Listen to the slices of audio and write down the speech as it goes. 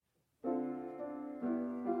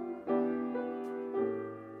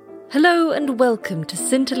Hello and welcome to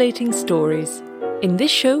Scintillating Stories. In this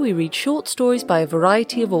show we read short stories by a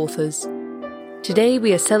variety of authors. Today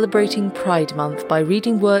we are celebrating Pride Month by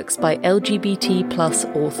reading works by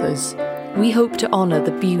LGBT+ authors. We hope to honour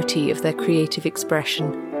the beauty of their creative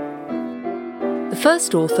expression. The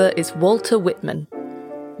first author is Walter Whitman,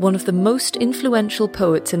 one of the most influential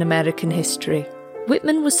poets in American history.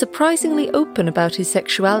 Whitman was surprisingly open about his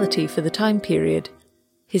sexuality for the time period.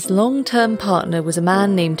 His long-term partner was a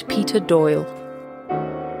man named Peter Doyle.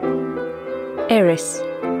 Eris,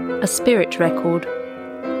 a Spirit Record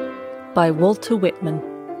by Walter Whitman.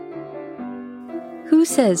 Who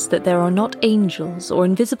says that there are not angels or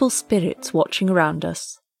invisible spirits watching around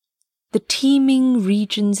us? The teeming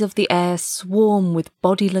regions of the air swarm with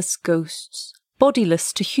bodiless ghosts,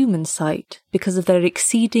 bodiless to human sight because of their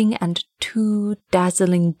exceeding and too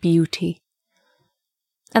dazzling beauty.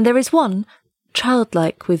 And there is one,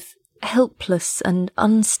 childlike with helpless and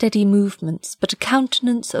unsteady movements, but a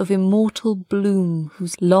countenance of immortal bloom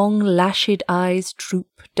whose long lashed eyes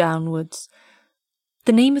droop downwards.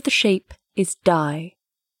 The name of the shape is Di.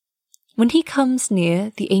 When he comes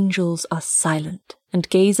near, the angels are silent and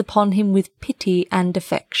gaze upon him with pity and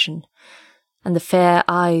affection, and the fair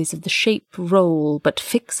eyes of the shape roll but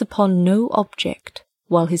fix upon no object,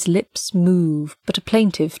 while his lips move, but a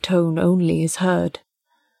plaintive tone only is heard.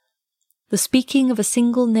 The speaking of a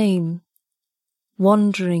single name,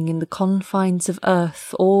 wandering in the confines of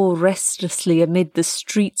earth or restlessly amid the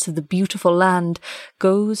streets of the beautiful land,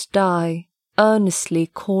 goes Di, earnestly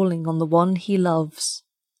calling on the one he loves.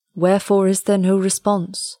 Wherefore is there no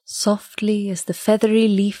response? Softly as the feathery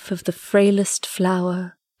leaf of the frailest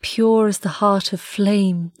flower, pure as the heart of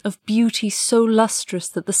flame, of beauty so lustrous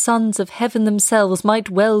that the sons of heaven themselves might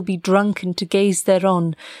well be drunken to gaze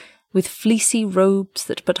thereon, with fleecy robes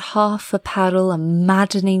that but half apparel a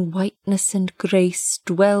maddening whiteness and grace,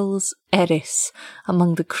 dwells Eris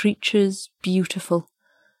among the creatures beautiful,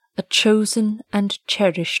 a chosen and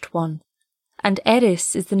cherished one. And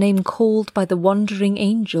Eris is the name called by the wandering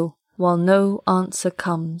angel, while no answer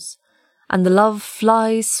comes, and the love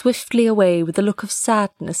flies swiftly away with a look of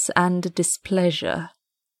sadness and displeasure.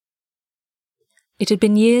 It had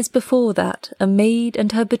been years before that a maid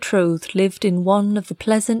and her betrothed lived in one of the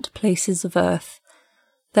pleasant places of earth.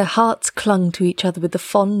 Their hearts clung to each other with the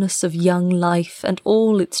fondness of young life and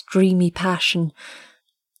all its dreamy passion.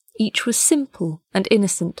 Each was simple and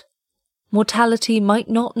innocent. Mortality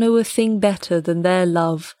might not know a thing better than their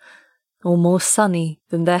love, or more sunny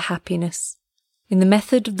than their happiness. In the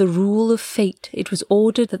method of the rule of fate it was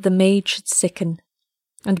ordered that the maid should sicken,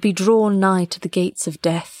 and be drawn nigh to the gates of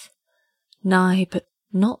death. Nigh, but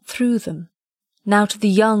not through them. Now to the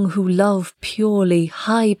young who love purely,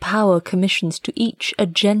 high power commissions to each a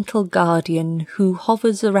gentle guardian who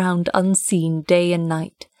hovers around unseen day and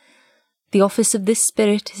night. The office of this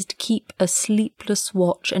spirit is to keep a sleepless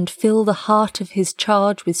watch and fill the heart of his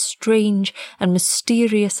charge with strange and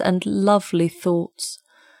mysterious and lovely thoughts.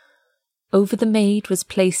 Over the maid was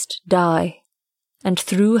placed Di, and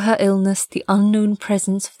through her illness the unknown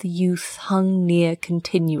presence of the youth hung near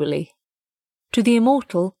continually. To the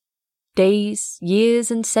immortal, days, years,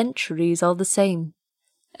 and centuries are the same.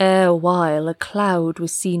 Ere while a cloud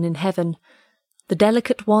was seen in heaven. The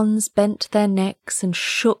delicate ones bent their necks and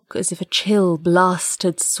shook as if a chill blast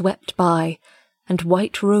had swept by, and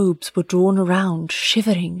white robes were drawn around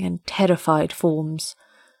shivering and terrified forms.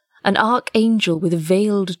 An archangel with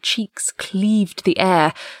veiled cheeks cleaved the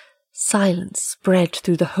air. Silence spread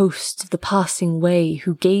through the hosts of the passing way,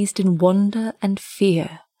 who gazed in wonder and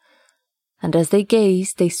fear. And as they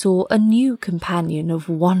gazed, they saw a new companion of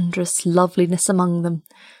wondrous loveliness among them,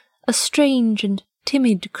 a strange and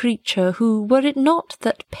timid creature who, were it not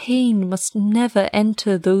that pain must never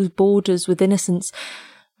enter those borders with innocence,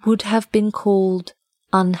 would have been called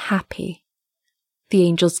unhappy. The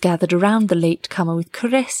angels gathered around the late-comer with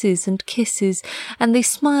caresses and kisses, and they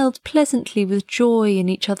smiled pleasantly with joy in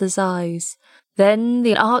each other's eyes. Then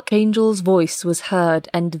the archangel's voice was heard,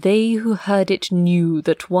 and they who heard it knew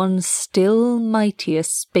that one still mightier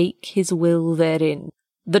spake his will therein.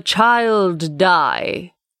 "The child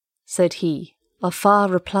die," said he. A far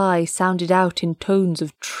reply sounded out in tones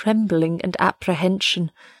of trembling and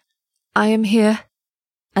apprehension. "I am here."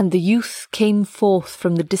 And the youth came forth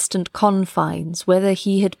from the distant confines, whither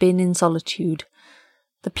he had been in solitude.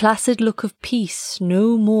 The placid look of peace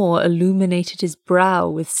no more illuminated his brow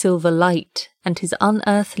with silver light, and his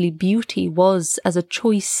unearthly beauty was as a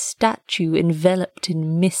choice statue enveloped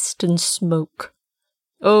in mist and smoke.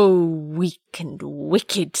 "O weak and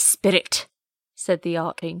wicked spirit," said the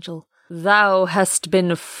archangel, "thou hast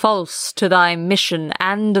been false to thy mission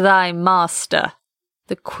and thy master.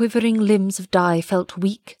 The quivering limbs of Dai felt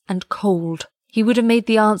weak and cold. He would have made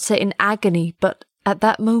the answer in agony, but at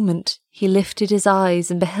that moment he lifted his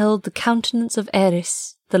eyes and beheld the countenance of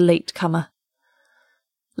Eris, the latecomer.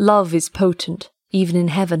 Love is potent, even in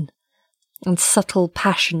heaven, and subtle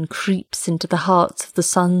passion creeps into the hearts of the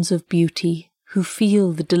sons of beauty, who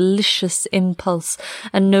feel the delicious impulse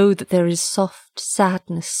and know that there is soft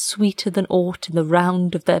sadness sweeter than aught in the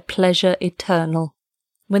round of their pleasure eternal.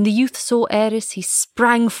 When the youth saw Eris, he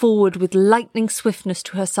sprang forward with lightning swiftness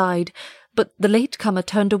to her side, but the latecomer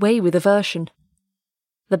turned away with aversion.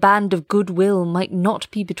 The band of goodwill might not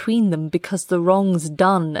be between them because the wrongs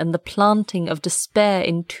done and the planting of despair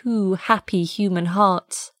in two happy human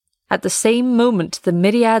hearts. At the same moment, the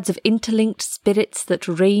myriads of interlinked spirits that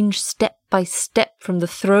range step by step from the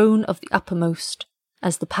throne of the uppermost,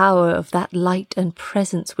 as the power of that light and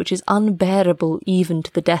presence which is unbearable even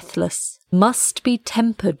to the deathless, must be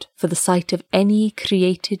tempered for the sight of any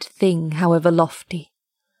created thing, however lofty,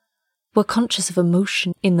 were conscious of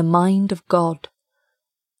emotion in the mind of God.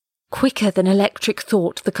 Quicker than electric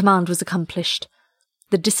thought, the command was accomplished.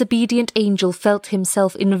 The disobedient angel felt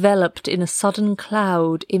himself enveloped in a sudden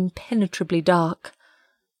cloud impenetrably dark.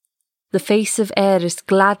 The face of Eris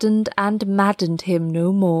gladdened and maddened him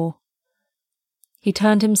no more. He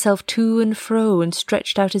turned himself to and fro and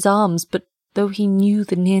stretched out his arms, but though he knew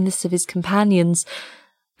the nearness of his companions,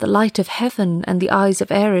 the light of heaven and the eyes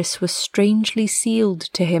of Eris were strangely sealed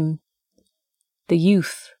to him. The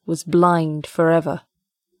youth was blind forever.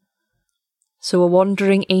 So a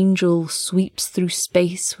wandering angel sweeps through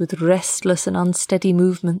space with restless and unsteady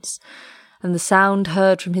movements, and the sound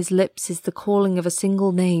heard from his lips is the calling of a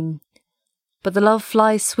single name. But the love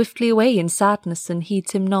flies swiftly away in sadness and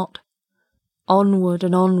heeds him not. Onward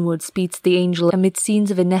and onward speeds the angel amid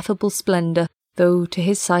scenes of ineffable splendour, though to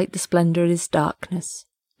his sight the splendour is darkness.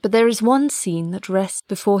 But there is one scene that rests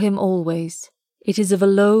before him always. It is of a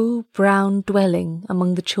low, brown dwelling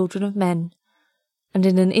among the children of men, and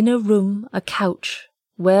in an inner room a couch,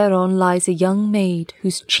 whereon lies a young maid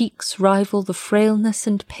whose cheeks rival the frailness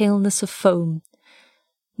and paleness of foam.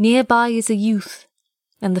 Near by is a youth,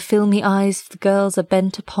 and the filmy eyes of the girls are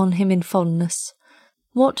bent upon him in fondness.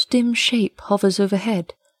 What dim shape hovers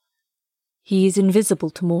overhead? He is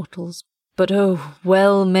invisible to mortals, but oh,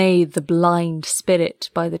 well may the blind spirit,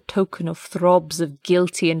 by the token of throbs of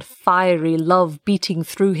guilty and fiery love beating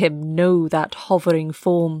through him, know that hovering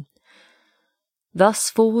form. Thus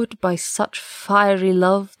forward by such fiery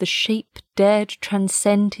love the shape dared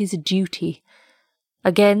transcend his duty.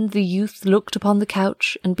 Again the youth looked upon the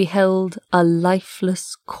couch and beheld a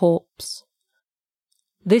lifeless corpse.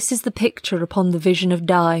 This is the picture upon the vision of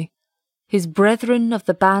Dai. His brethren of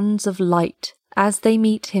the bands of light, as they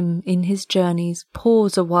meet him in his journeys,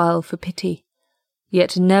 pause a while for pity.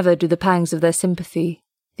 Yet never do the pangs of their sympathy,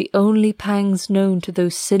 the only pangs known to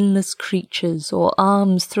those sinless creatures, or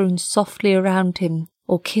arms thrown softly around him,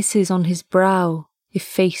 or kisses on his brow,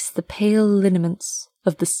 efface the pale lineaments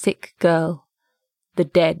of the sick girl, the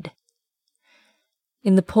dead.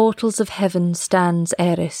 In the portals of heaven stands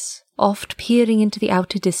Eris, oft peering into the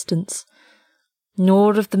outer distance,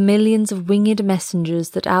 nor of the millions of winged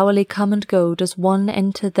messengers that hourly come and go does one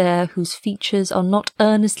enter there whose features are not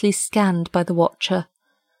earnestly scanned by the watcher.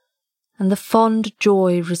 And the fond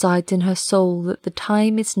joy resides in her soul that the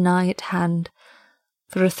time is nigh at hand,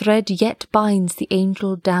 for a thread yet binds the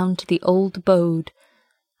angel down to the old abode,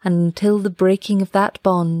 and until the breaking of that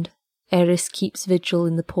bond, Eris keeps vigil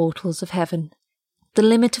in the portals of heaven. The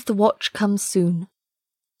limit of the watch comes soon.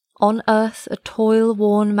 On earth a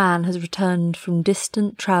toil-worn man has returned from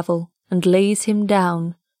distant travel, and lays him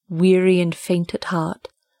down, weary and faint at heart,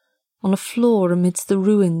 on a floor amidst the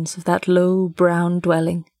ruins of that low brown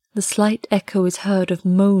dwelling. The slight echo is heard of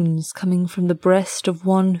moans coming from the breast of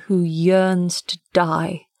one who yearns to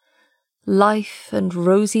die. Life and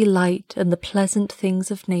rosy light and the pleasant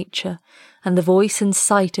things of nature, and the voice and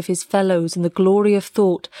sight of his fellows and the glory of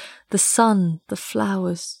thought, the sun, the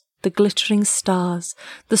flowers, the glittering stars,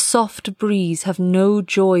 the soft breeze have no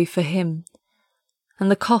joy for him,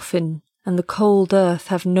 and the coffin and the cold earth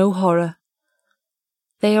have no horror.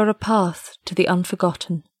 They are a path to the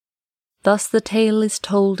unforgotten. Thus the tale is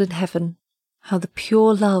told in heaven, how the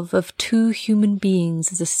pure love of two human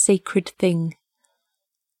beings is a sacred thing,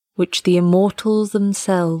 which the immortals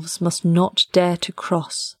themselves must not dare to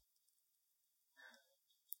cross.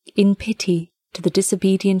 In pity to the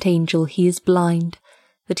disobedient angel he is blind,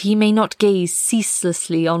 that he may not gaze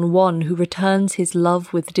ceaselessly on one who returns his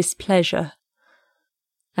love with displeasure.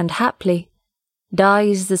 And haply,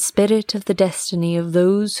 dies the spirit of the destiny of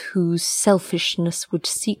those whose selfishness would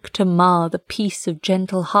seek to mar the peace of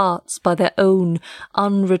gentle hearts by their own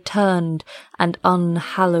unreturned and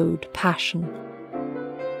unhallowed passion.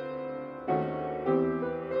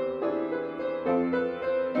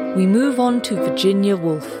 We move on to Virginia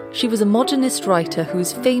Woolf. She was a modernist writer who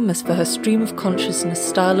is famous for her stream of consciousness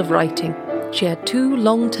style of writing. She had 2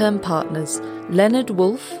 long-term partners, Leonard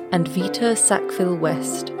Woolf and Vita Sackville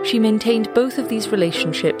West. She maintained both of these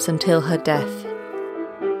relationships until her death.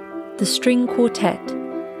 The String Quartet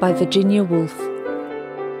by Virginia Woolf.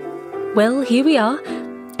 Well, here we are.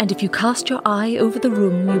 And if you cast your eye over the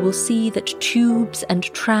room, you will see that tubes and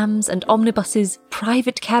trams and omnibuses,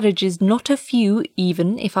 private carriages, not a few,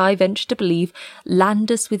 even, if I venture to believe,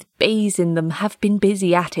 landers with bays in them, have been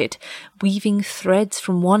busy at it, weaving threads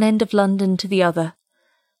from one end of London to the other.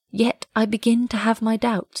 Yet I begin to have my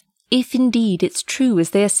doubts. If indeed it's true, as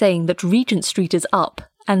they are saying, that Regent Street is up,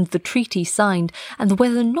 and the treaty signed, and the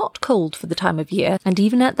weather not cold for the time of year, and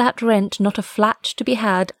even at that rent not a flat to be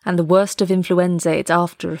had, and the worst of influenza its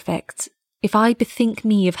after-effects, if I bethink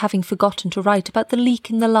me of having forgotten to write about the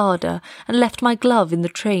leak in the larder, and left my glove in the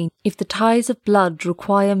train, if the ties of blood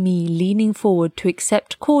require me leaning forward to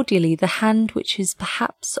accept cordially the hand which is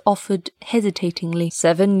perhaps offered hesitatingly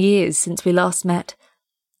 7 years since we last met,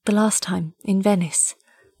 the last time in Venice.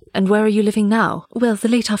 And where are you living now? Well, the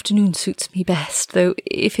late afternoon suits me best, though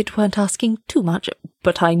if it weren't asking too much,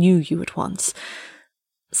 but I knew you at once.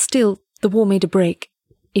 Still, the war made a break.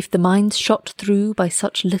 If the mind's shot through by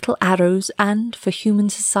such little arrows, and, for human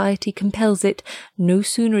society compels it, no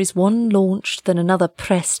sooner is one launched than another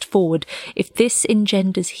pressed forward, if this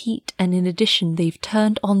engenders heat, and in addition they've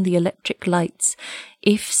turned on the electric lights,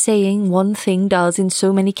 if saying one thing does in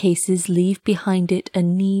so many cases leave behind it a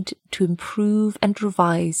need to improve and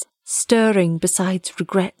revise, stirring besides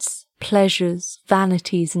regrets, pleasures,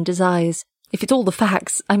 vanities and desires, if it's all the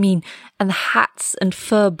facts, I mean, and the hats and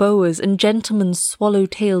fur boas and gentlemen's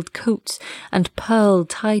swallow-tailed coats and pearl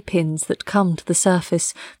tie-pins that come to the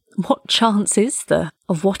surface, what chance is there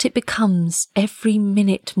of what it becomes every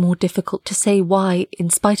minute more difficult to say why, in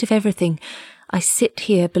spite of everything, I sit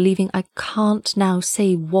here believing I can't now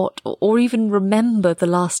say what or even remember the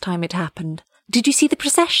last time it happened. Did you see the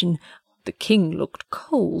procession? The king looked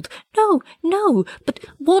cold. No, but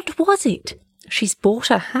what was it? She's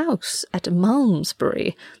bought a house at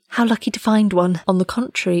Malmesbury. How lucky to find one. On the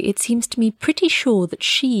contrary, it seems to me pretty sure that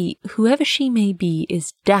she, whoever she may be,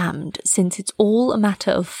 is damned, since it's all a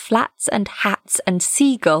matter of flats and hats and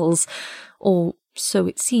seagulls, or so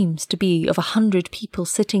it seems to be, of 100 people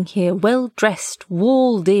sitting here, well-dressed,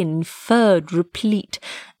 walled-in, furred, replete.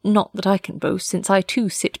 Not that I can boast, since I too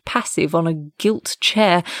sit passive on a gilt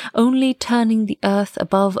chair, only turning the earth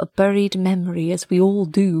above a buried memory, as we all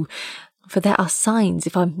do. For there are signs,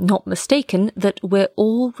 if I'm not mistaken, that we're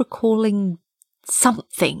all recalling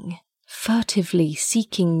something, furtively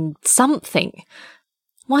seeking something.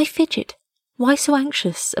 Why fidget? Why so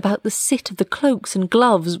anxious about the sit of the cloaks and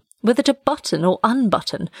gloves, whether to button or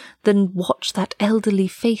unbutton, than watch that elderly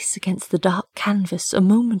face against the dark canvas, a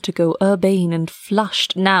moment ago urbane and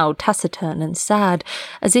flushed, now taciturn and sad,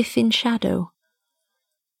 as if in shadow?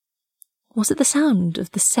 Was it the sound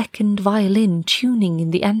of the second violin tuning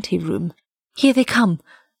in the ante-room? Here they come,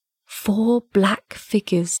 4 black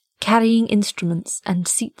figures, carrying instruments, and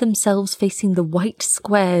seat themselves facing the white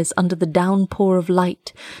squares under the downpour of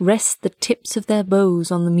light, rest the tips of their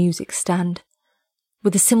bows on the music stand.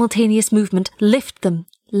 With a simultaneous movement, lift them,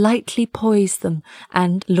 lightly poise them,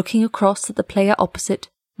 and, looking across at the player opposite,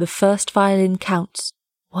 the first violin counts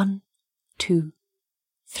 1, 2,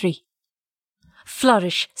 3.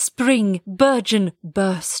 Flourish, spring, burgeon,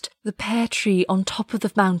 burst, the pear tree on top of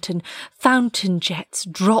the mountain, fountain jets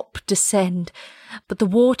drop, descend, but the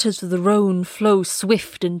waters of the Rhone flow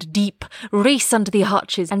swift and deep, race under the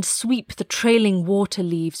arches, and sweep the trailing water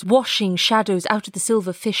leaves, washing shadows out of the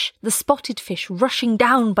silver fish, the spotted fish rushing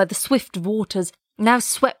down by the swift waters, now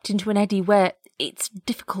swept into an eddy where, it's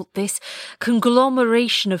difficult this,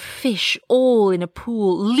 conglomeration of fish all in a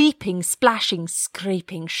pool, leaping, splashing,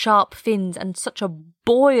 scraping, sharp fins, and such a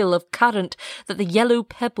boil of current that the yellow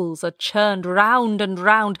pebbles are churned round and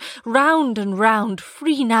round, round and round,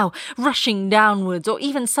 free now, rushing downwards, or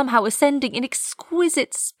even somehow ascending in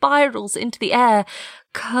exquisite spirals into the air,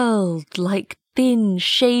 curled like thin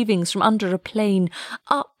shavings from under a plane,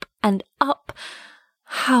 up and up.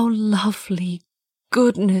 How lovely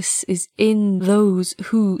goodness is in those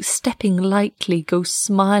who, stepping lightly, go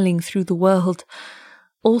smiling through the world.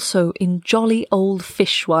 Also in jolly old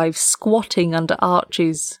fishwives squatting under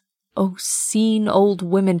arches. Oh, seen old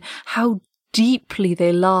women, how deeply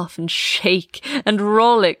they laugh and shake and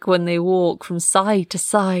rollick when they walk from side to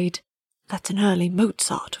side. That's an early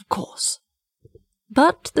Mozart, of course.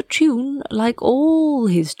 But the tune, like all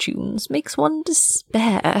his tunes, makes one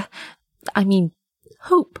despair. I mean,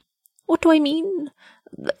 hope. What do I mean?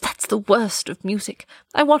 That's the worst of music.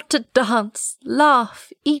 I want to dance,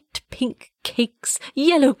 laugh, eat pink cakes,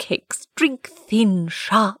 yellow cakes, drink thin,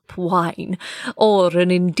 sharp wine, or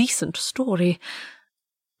an indecent story.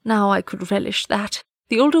 Now I could relish that.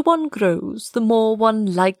 The older one grows, the more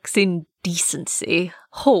one likes indecency.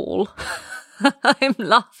 Hall. I'm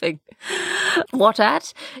laughing. What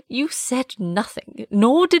at? You said nothing,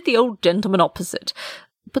 nor did the old gentleman opposite.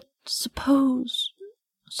 But suppose...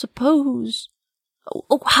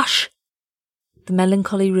 Oh, hush! The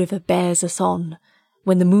melancholy river bears us on.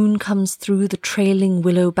 When the moon comes through the trailing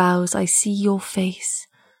willow boughs, I see your face.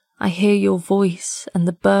 I hear your voice and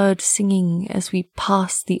the bird singing as we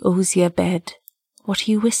pass the osier bed. What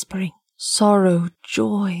are you whispering? Sorrow,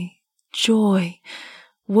 joy, joy,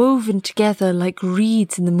 woven together like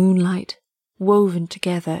reeds in the moonlight, woven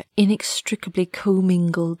together, inextricably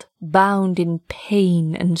commingled, bound in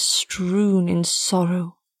pain and strewn in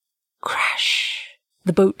sorrow. Crash!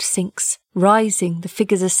 The boat sinks, rising, the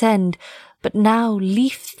figures ascend, but now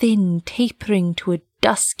leaf-thin, tapering to a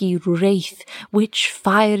dusky wraith, which,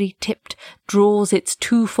 fiery-tipped, draws its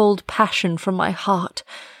twofold passion from my heart.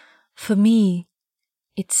 For me,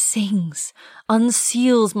 it sings,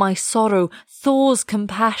 unseals my sorrow, thaws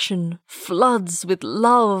compassion, floods with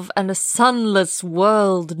love and a sunless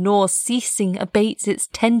world, nor ceasing abates its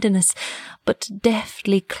tenderness, but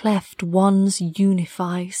deftly cleft ones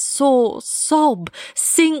unify, soar, sob,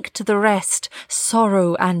 sink to the rest,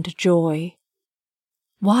 sorrow and joy.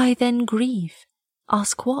 Why then grieve?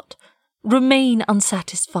 Ask what? Remain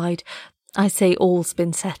unsatisfied. I say all's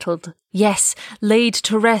been settled. Yes, laid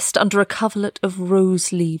to rest under a coverlet of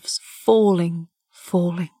rose leaves, falling.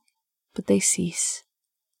 But they cease.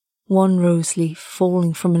 One rose leaf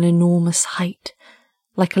falling from an enormous height,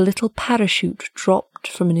 like a little parachute dropped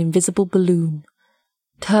from an invisible balloon,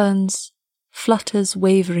 turns, flutters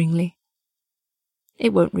waveringly.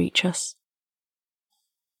 It won't reach us.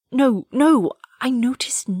 No, I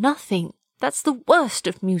noticed nothing. That's the worst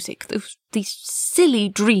of music, these silly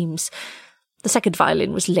dreams. The second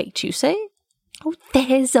violin was late, you say? Oh,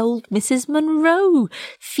 there's old Mrs. Munro,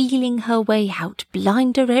 feeling her way out,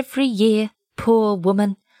 blinder every year, poor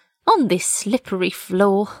woman, on this slippery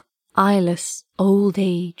floor. Eyeless, old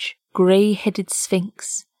age, grey-headed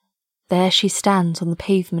sphinx. There she stands on the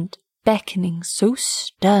pavement, beckoning so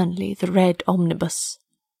sternly the red omnibus.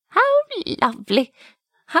 How lovely!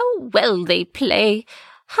 How well they play!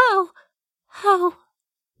 How...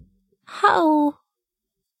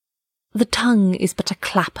 The tongue is but a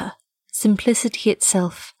clapper, simplicity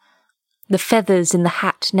itself. The feathers in the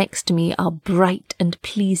hat next to me are bright and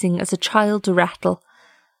pleasing as a child's rattle.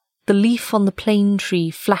 The leaf on the plane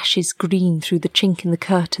tree flashes green through the chink in the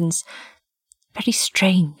curtains. Very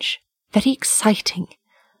strange, very exciting.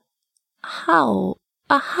 How?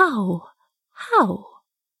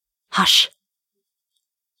 Hush!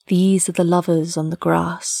 These are the lovers on the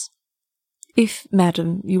grass. If,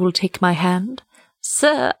 madam, you will take my hand.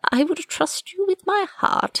 Sir, I would trust you with my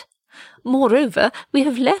heart. Moreover, we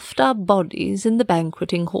have left our bodies in the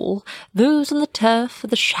banqueting hall. Those on the turf are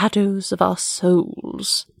the shadows of our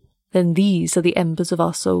souls. Then these are the embers of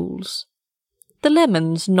our souls. The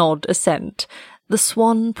lemons nod assent. The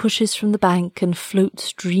swan pushes from the bank and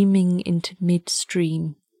floats dreaming into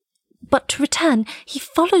mid-stream. But to return, he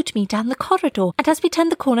followed me down the corridor, and as we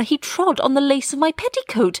turned the corner he trod on the lace of my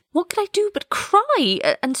petticoat. What could I do but cry,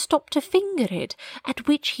 and stop to finger it, at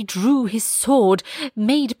which he drew his sword,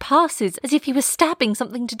 made passes as if he was stabbing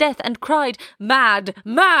something to death, and cried, "Mad,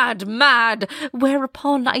 mad, mad!"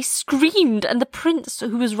 Whereupon I screamed, and the prince,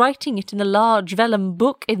 who was writing it in a large vellum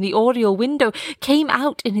book in the oriel window, came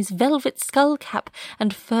out in his velvet skull-cap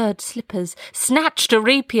and furred slippers, snatched a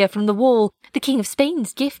rapier from the wall, the King of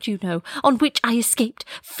Spain's gift, you know, on which I escaped,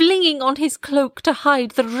 flinging on his cloak to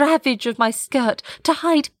hide the ravage of my skirt,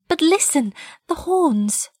 but listen, the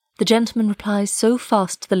horns. The gentleman replies so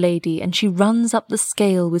fast to the lady, and she runs up the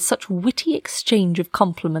scale with such witty exchange of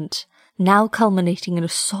compliment, now culminating in a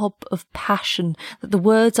sob of passion, that the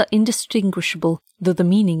words are indistinguishable, though the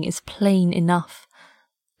meaning is plain enough.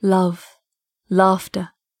 Love, laughter,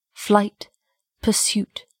 flight,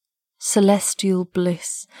 pursuit, celestial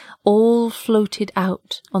bliss, all floated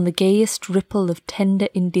out on the gayest ripple of tender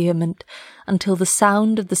endearment, until the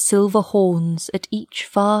sound of the silver horns at each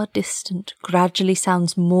far distant gradually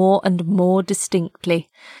sounds more and more distinctly,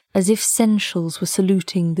 as if sensuals were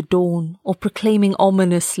saluting the dawn or proclaiming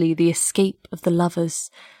ominously the escape of the lovers.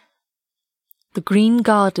 The green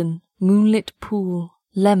garden, moonlit pool,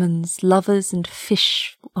 lemons, lovers and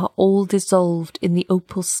fish are all dissolved in the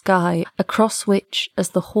opal sky, across which, as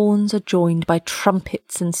the horns are joined by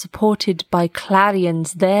trumpets and supported by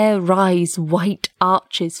clarions, there rise white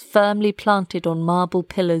arches firmly planted on marble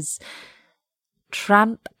pillars.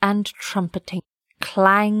 Tramp and trumpeting,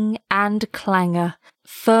 clang and clangour,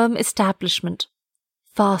 firm establishment,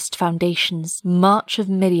 fast foundations, march of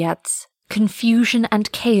myriads, confusion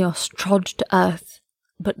and chaos trod to earth.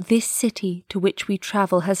 But this city to which we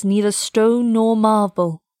travel has neither stone nor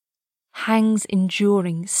marble, hangs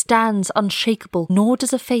enduring, stands unshakable, nor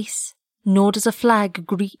does a face, nor does a flag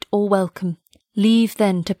greet or welcome. Leave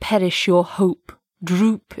then to perish your hope,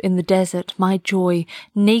 droop in the desert my joy,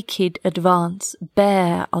 naked advance,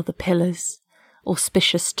 bare are the pillars,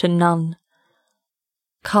 auspicious to none.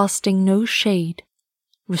 Casting no shade,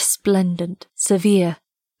 resplendent, severe,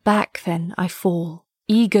 back then I fall,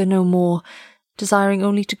 eager no more, desiring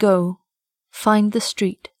only to go, find the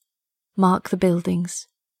street, mark the buildings,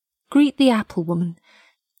 greet the apple woman,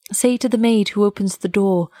 say to the maid who opens the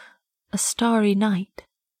door, a starry night.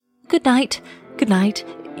 Good night, good night,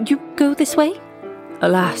 you go this way?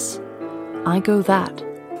 Alas, I go that.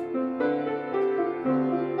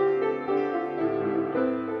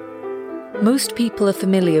 Most people are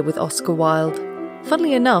familiar with Oscar Wilde.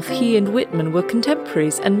 Funnily enough, he and Whitman were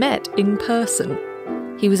contemporaries and met in person.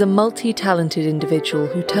 He was a multi-talented individual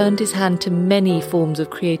who turned his hand to many forms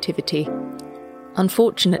of creativity.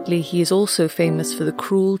 Unfortunately, he is also famous for the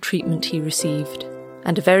cruel treatment he received,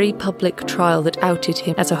 and a very public trial that outed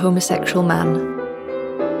him as a homosexual man.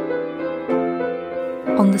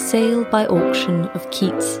 On the Sale by Auction of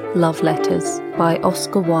Keats' Love Letters by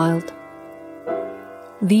Oscar Wilde.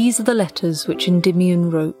 These are the letters which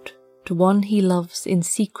Endymion wrote to one he loves in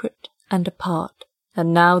secret and apart.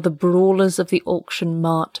 And now the brawlers of the auction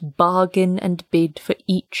mart bargain and bid for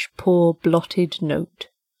each poor blotted note.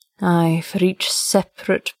 Aye, for each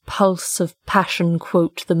separate pulse of passion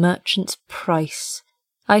quote the merchant's price.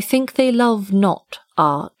 I think they love not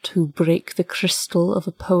art who break the crystal of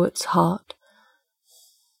a poet's heart,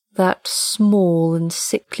 that small and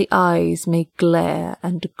sickly eyes may glare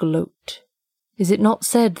and gloat. Is it not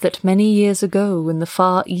said that many years ago in the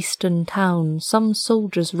far eastern town some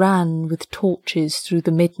soldiers ran with torches through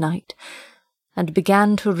the midnight, and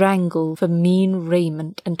began to wrangle for mean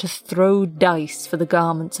raiment and to throw dice for the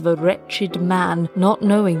garments of a wretched man, not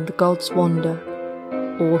knowing the god's wonder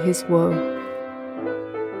or his woe?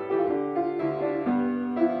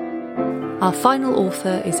 Our final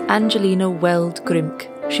author is Angelina Weld Grimke.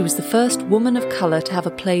 She was the first woman of colour to have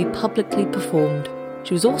a play publicly performed.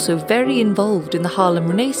 She was also very involved in the Harlem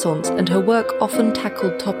Renaissance, and her work often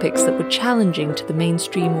tackled topics that were challenging to the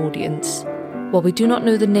mainstream audience. While we do not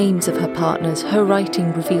know the names of her partners, her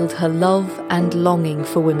writing revealed her love and longing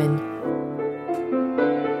for women.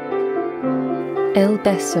 El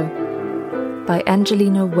Beso by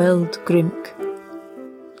Angelina Weld Grimke.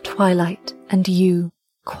 Twilight and you,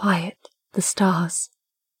 quiet, the stars.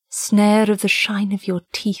 Snare of the shine of your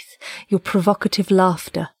teeth, your provocative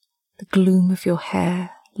laughter. The gloom of your hair,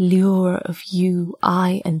 lure of you,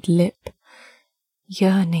 eye and lip.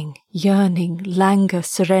 Yearning, yearning, languor,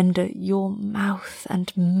 surrender, your mouth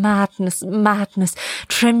and madness, madness,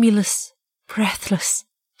 tremulous, breathless,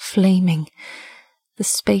 flaming, the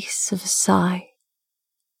space of a sigh,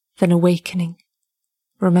 then awakening,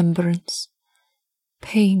 remembrance,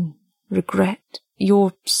 pain, regret,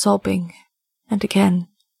 your sobbing, and again,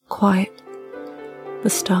 quiet, the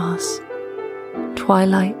stars,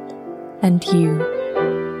 twilight, and you.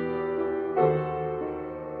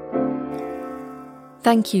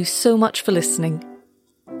 Thank you so much for listening.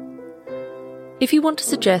 If you want to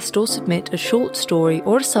suggest or submit a short story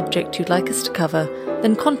or a subject you'd like us to cover,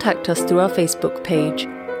 then contact us through our Facebook page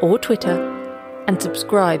or Twitter, and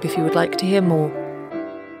subscribe if you would like to hear more.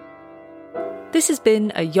 This has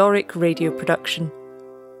been a Yorick Radio production.